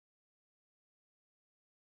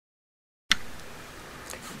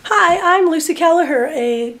Hi, I'm Lucy Kelleher,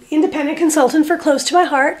 an independent consultant for Close to My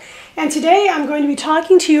Heart, and today I'm going to be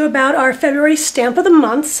talking to you about our February Stamp of the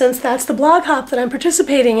Month, since that's the blog hop that I'm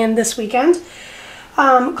participating in this weekend.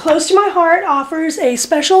 Close to My Heart offers a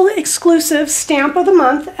special exclusive Stamp of the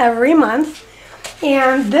Month every month,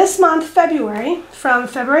 and this month, February, from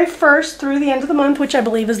February 1st through the end of the month, which I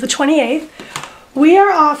believe is the 28th, we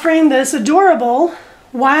are offering this adorable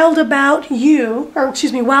Wild About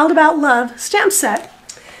Love stamp set.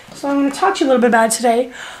 So I'm going to talk to you a little bit about it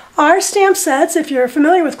today. Our stamp sets, if you're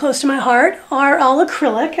familiar with Close to My Heart, are all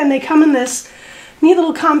acrylic, and they come in this neat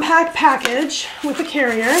little compact package with a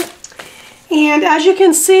carrier. And as you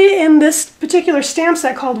can see in this particular stamp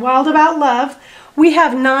set called Wild About Love, we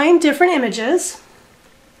have 9 different images.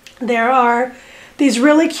 There are these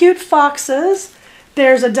really cute foxes.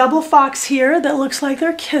 There's a double fox here that looks like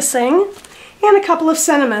they're kissing, and a couple of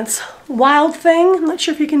sentiments. Wild Thing, I'm not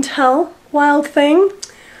sure if you can tell, Wild Thing,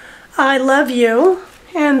 I love you,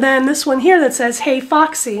 and then this one here that says, Hey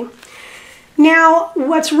Foxy. Now,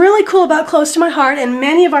 what's really cool about Close to My Heart and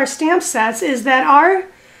many of our stamp sets is that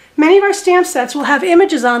many of our stamp sets will have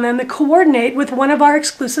images on them that coordinate with one of our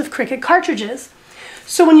exclusive Cricut cartridges.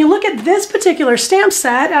 So when you look at this particular stamp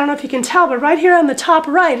set, I don't know if you can tell, but right here on the top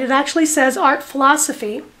right, it actually says Art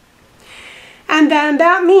Philosophy. And then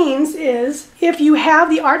that means is if you have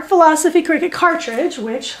the Art Philosophy Cricut cartridge,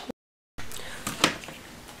 which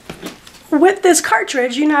with this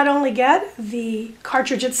cartridge, you not only get the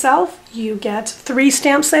cartridge itself, you get 3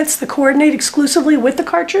 stamp sets that coordinate exclusively with the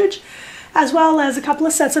cartridge, as well as a couple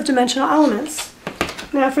of sets of dimensional elements.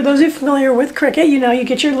 Now, for those of you familiar with Cricut, you know you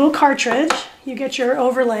get your little cartridge, you get your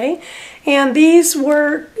overlay, and these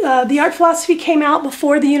were, the Art Philosophy came out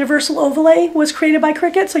before the Universal Overlay was created by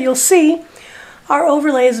Cricut, so you'll see our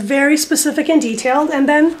overlay is very specific and detailed, and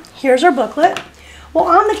then here's our booklet. Well,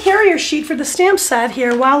 on the carrier sheet for the stamp set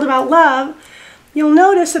here, Wild About Love, you'll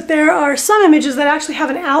notice that there are some images that actually have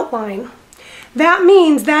an outline. That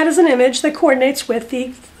means that is an image that coordinates with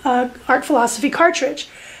the Art Philosophy cartridge.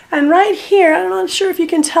 And right here, I'm not sure if you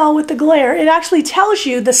can tell with the glare, it actually tells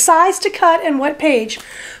you the size to cut and what page.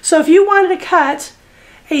 So if you wanted to cut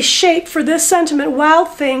a shape for this sentiment, Wild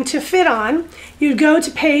Thing, to fit on, you'd go to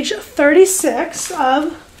page 36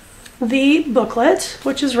 of the booklet,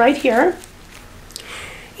 which is right here.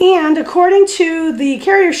 And according to the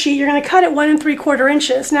carrier sheet, you're going to cut it 1 3/4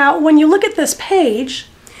 inches. Now, when you look at this page,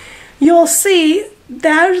 you'll see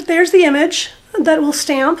that there's the image that will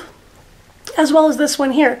stamp, as well as this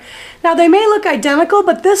one here. Now, they may look identical,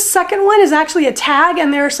 but this second one is actually a tag,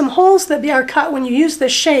 and there are some holes that are cut when you use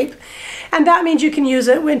this shape. And that means you can use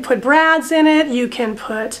it and put brads in it, you can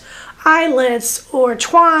put eyelets or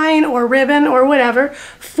twine or ribbon or whatever.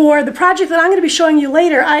 For the project that I'm going to be showing you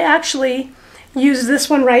later, I actually use this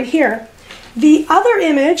one right here. The other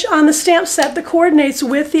image on the stamp set that coordinates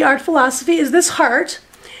with the Art Philosophy is this heart,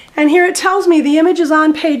 and here it tells me the image is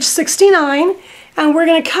on page 69, and we're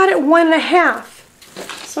going to cut it 1 1/2.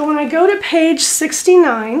 So when I go to page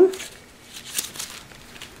 69,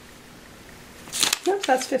 nope,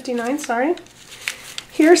 that's 59, sorry.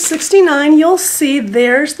 Here's 69, you'll see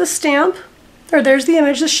there's the stamp, or there's the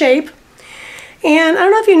image, the shape, and I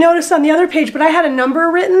don't know if you noticed on the other page, but I had a number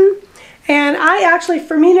written. And I actually,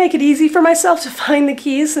 for me to make it easy for myself to find the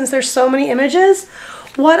keys, since there's so many images,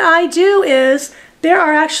 what I do is there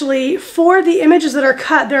are actually, for the images that are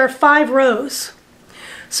cut, there are 5 rows.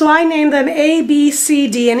 So I name them A, B, C,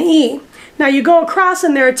 D, and E. Now you go across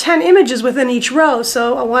and there are 10 images within each row,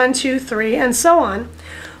 so a 1, 2, 3, and so on.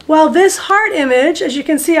 Well, this heart image, as you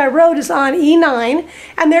can see I wrote, is on E9,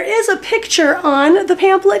 and there is a picture on the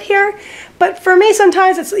pamphlet here, but for me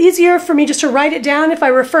sometimes it's easier for me just to write it down if I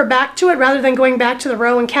refer back to it rather than going back to the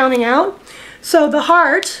row and counting out. So the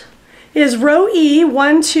heart is row E,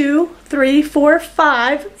 1, 2, 3, 4,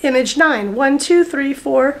 5, image 9. 1, 2, 3,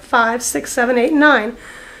 4, 5, 6, 7, 8, 9.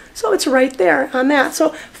 So it's right there on that.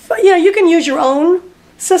 So you know, you can use your own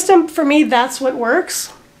system. For me, that's what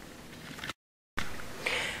works.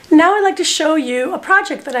 Now I'd like to show you a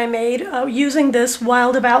project that I made using this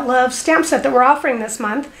Wild About Love stamp set that we're offering this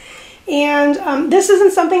month. And this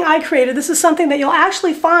isn't something I created. This is something that you'll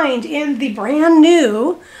actually find in the brand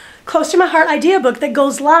new Close to My Heart idea book that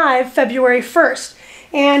goes live February 1st.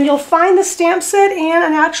 And you'll find the stamp set and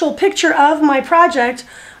an actual picture of my project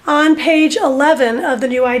on page 11 of the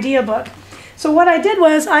new idea book. So what I did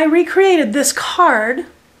was I recreated this card.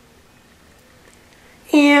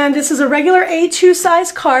 And this is a regular A2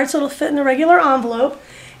 size card, so it'll fit in a regular envelope.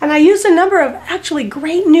 And I used a number of actually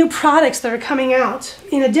great new products that are coming out,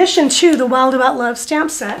 in addition to the Wild About Love stamp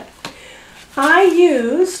set. I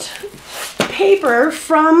used paper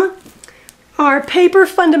from our Paper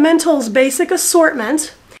Fundamentals Basic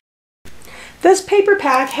Assortment. This paper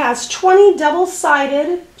pack has 20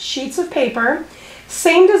 double-sided sheets of paper,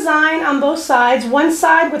 same design on both sides, one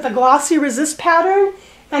side with a glossy resist pattern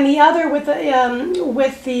and the other with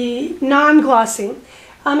the non-glossy.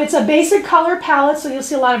 It's a basic color palette, so you'll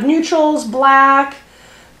see a lot of neutrals, black,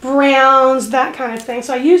 browns, that kind of thing.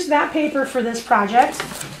 So I used that paper for this project,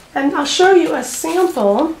 and I'll show you a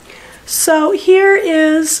sample. So here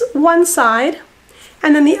is one side,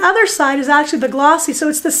 and then the other side is actually the glossy. So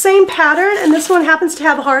it's the same pattern, and this one happens to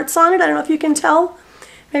have hearts on it. I don't know if you can tell.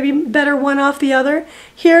 Maybe better one off the other.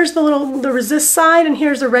 Here's the resist side, and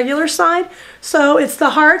here's the regular side. So it's the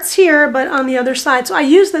hearts here, but on the other side. So I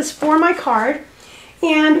use this for my card.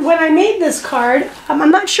 And when I made this card, I'm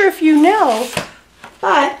not sure if you know,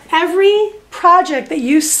 but every project that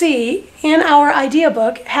you see in our idea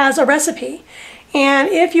book has a recipe. And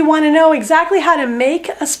if you want to know exactly how to make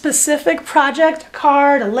a specific project, a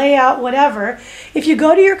card, a layout, whatever, if you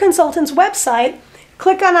go to your consultant's website,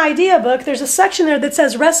 click on Idea Book, there's a section there that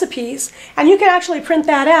says recipes, and you can actually print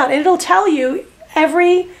that out, and it'll tell you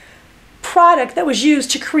every product that was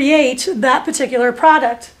used to create that particular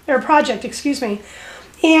product, or project, excuse me.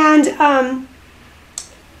 And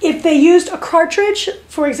if they used a cartridge,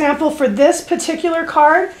 for example, for this particular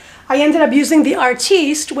card, I ended up using the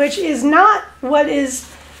Artiste, which is not what is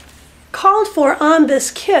called for on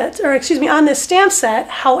this kit, or excuse me, on this stamp set.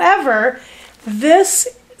 However, this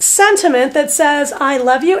sentiment that says I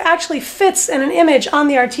love you actually fits in an image on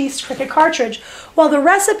the Artiste Cricut cartridge, while the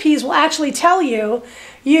recipes will actually tell you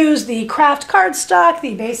use the craft cardstock,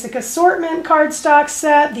 the basic assortment cardstock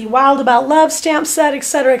set, the Wild About Love stamp set,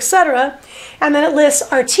 etc., etc. And then it lists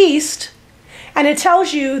Artiste, and it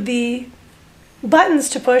tells you the buttons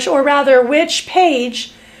to push, or rather which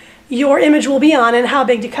page your image will be on and how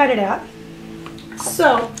big to cut it out.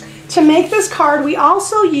 So to make this card, we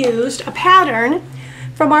also used a pattern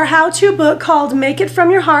from our how-to book called Make It From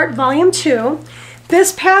Your Heart, Volume 2.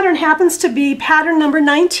 This pattern happens to be pattern number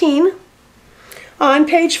 19 on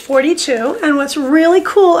page 42. And what's really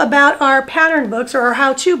cool about our pattern books, or our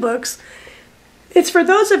how-to books, it's for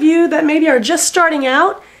those of you that maybe are just starting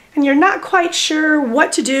out and you're not quite sure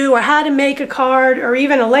what to do or how to make a card or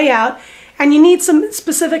even a layout, and you need some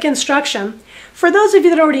specific instruction. For those of you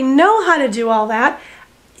that already know how to do all that,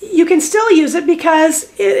 you can still use it,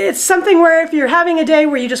 because it's something where if you're having a day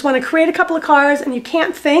where you just want to create a couple of cards and you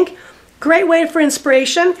can't think, great way for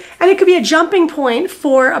inspiration, and it could be a jumping point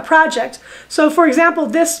for a project. So for example,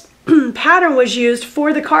 this pattern was used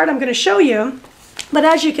for the card I'm going to show you, but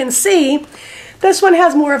as you can see, this one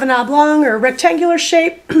has more of an oblong or rectangular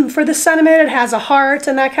shape. For the sentiment, it has a heart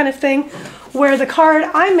and that kind of thing, where the card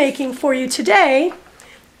I'm making for you today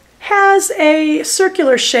has a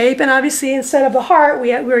circular shape, and obviously instead of the heart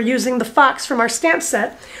we're using the fox from our stamp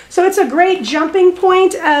set. So it's a great jumping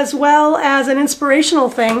point as well as an inspirational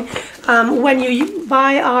thing when you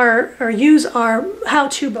buy or use our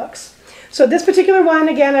how-to books. So this particular one,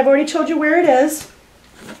 again, I've already told you where it is.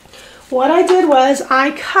 What I did was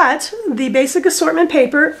I cut the basic assortment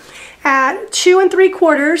paper at 2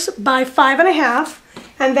 3/4 by 5 1/2,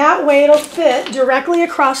 and that way it'll fit directly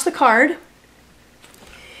across the card.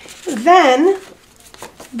 Then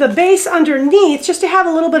the base underneath, just to have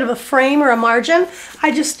a little bit of a frame or a margin,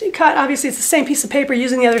 I just cut, obviously it's the same piece of paper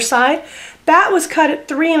using the other side. That was cut at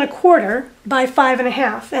 3 1/4 by 5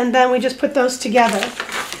 1/2, and then we just put those together.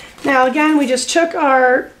 Now again, we just took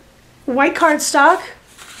our white cardstock,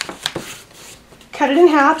 cut it in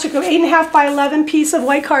half, took an 8 1/2 by 11 piece of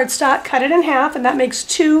white cardstock, cut it in half, and that makes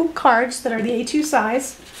 2 cards that are the A2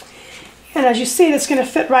 size. And as you see, that's going to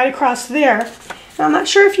fit right across there. Now, I'm not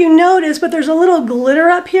sure if you noticed, but there's a little glitter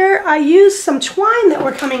up here. I used some twine that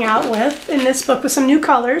we're coming out with in this book with some new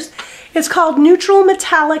colors. It's called Neutral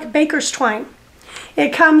Metallic Baker's Twine.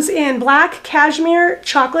 It comes in black, cashmere,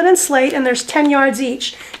 chocolate, and slate, and there's 10 yards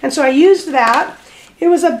each. And so I used that. It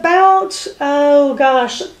was about, oh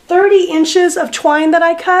gosh, 30 inches of twine that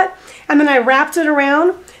I cut, and then I wrapped it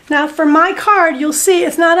around. Now for my card, you'll see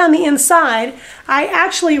it's not on the inside. I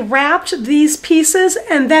actually wrapped these pieces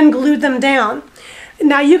and then glued them down.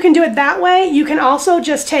 Now you can do it that way. You can also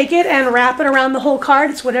just take it and wrap it around the whole card.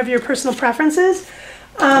 It's whatever your personal preference is.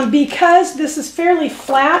 Because this is fairly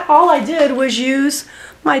flat, all I did was use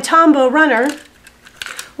my Tombow runner,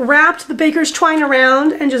 wrapped the baker's twine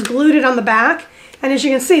around, and just glued it on the back. And as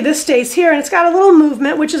you can see, this stays here, and it's got a little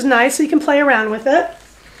movement, which is nice, so you can play around with it.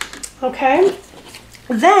 Okay.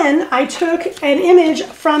 Then I took an image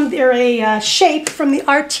from, or a shape from the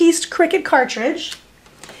Artiste Cricut cartridge.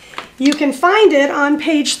 You can find it on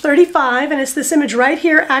page 35, and it's this image right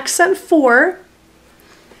here, Accent 4.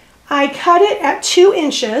 I cut it at 2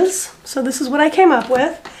 inches. So this is what I came up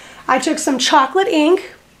with. I took some chocolate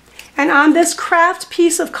ink, and on this craft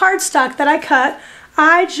piece of cardstock that I cut,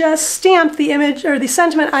 I just stamped the image or the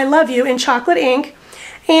sentiment "I love you" in chocolate ink.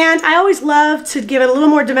 And I always love to give it a little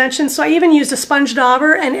more dimension, so I even used a sponge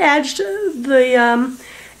dauber and edged the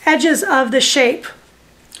edges of the shape.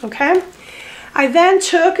 Okay. I then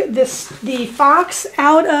took the fox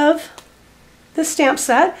out of the stamp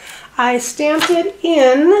set. I stamped it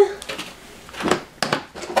in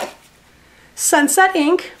Sunset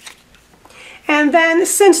ink. And then,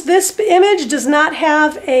 since this image does not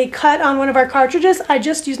have a cut on one of our cartridges, I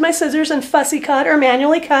just used my scissors and fussy cut or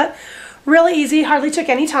manually cut. Really easy, hardly took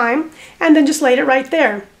any time, and then just laid it right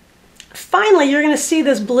there. Finally, you're going to see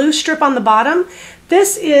this blue strip on the bottom.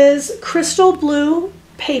 This is crystal blue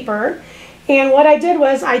paper, and what I did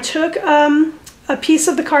was I took a piece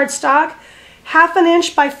of the cardstock, 1/2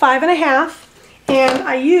 inch by 5.5, and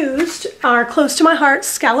I used our Close to My Heart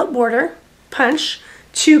scallop border punch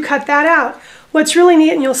to cut that out. What's really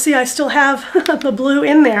neat, and you'll see I still have the blue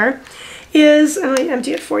in there, is, and let me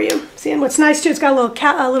empty it for you. See, and what's nice too, it's got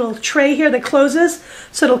a little tray here that closes,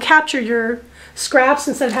 so it'll capture your scraps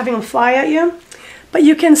instead of having them fly at you. But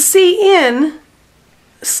you can see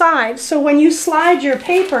inside, so when you slide your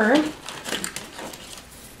paper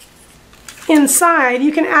inside,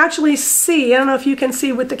 you can actually see, I don't know if you can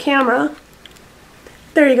see with the camera,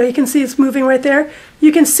 there you go, you can see it's moving right there.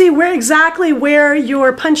 You can see exactly where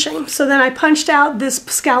you're punching. So then I punched out this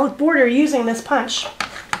scallop border using this punch.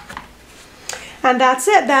 And that's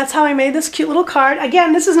it. That's how I made this cute little card.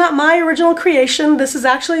 Again, this is not my original creation. This is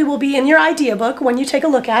actually will be in your idea book when you take a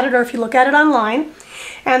look at it, or if you look at it online.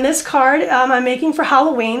 And this card I'm making for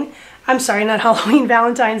Halloween. I'm sorry, not Halloween,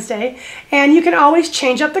 Valentine's Day. And you can always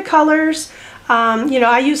change up the colors. You know,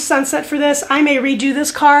 I use Sunset for this. I may redo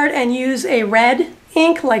this card and use a red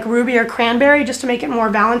ink like ruby or cranberry just to make it more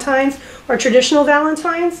Valentine's or traditional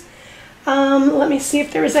Valentine's. Let me see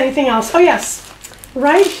if there is anything else. Oh yes,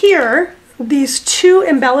 right here, these 2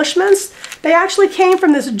 embellishments, they actually came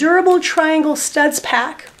from this durable triangle studs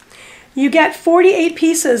pack. You get 48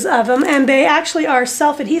 pieces of them, and they actually are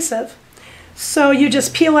self-adhesive. So you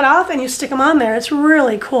just peel it off and you stick them on there. It's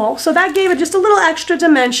really cool. So that gave it just a little extra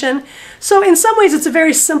dimension. So in some ways it's a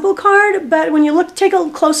very simple card, but when you take a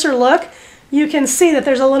closer look, you can see that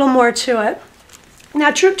there's a little more to it.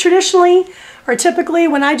 Now traditionally, or typically,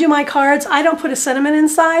 when I do my cards, I don't put a sentiment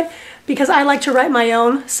inside because I like to write my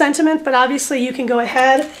own sentiment, but obviously you can go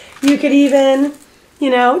ahead. You could even, you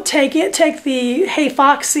know, take the "Hey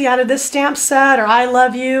Foxy" out of this stamp set, or "I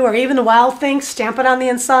love you," or even the "Wild Thing," stamp it on the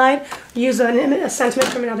inside, use a sentiment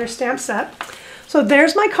from another stamp set. So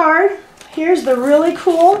there's my card. Here's the really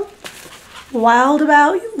cool Wild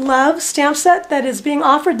About Love stamp set that is being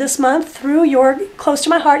offered this month through your Close to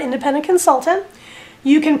My Heart independent consultant.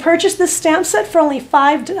 You can purchase this stamp set for only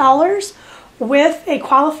 $5 with a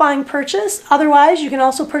qualifying purchase. Otherwise, you can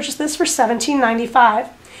also purchase this for $17.95.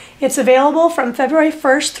 It's available from February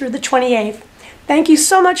 1st through the 28th. Thank you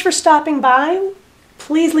so much for stopping by.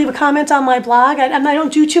 Please leave a comment on my blog. I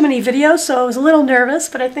don't do too many videos, so I was a little nervous,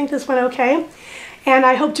 but I think this went okay. And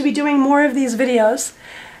I hope to be doing more of these videos.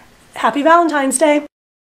 Happy Valentine's Day!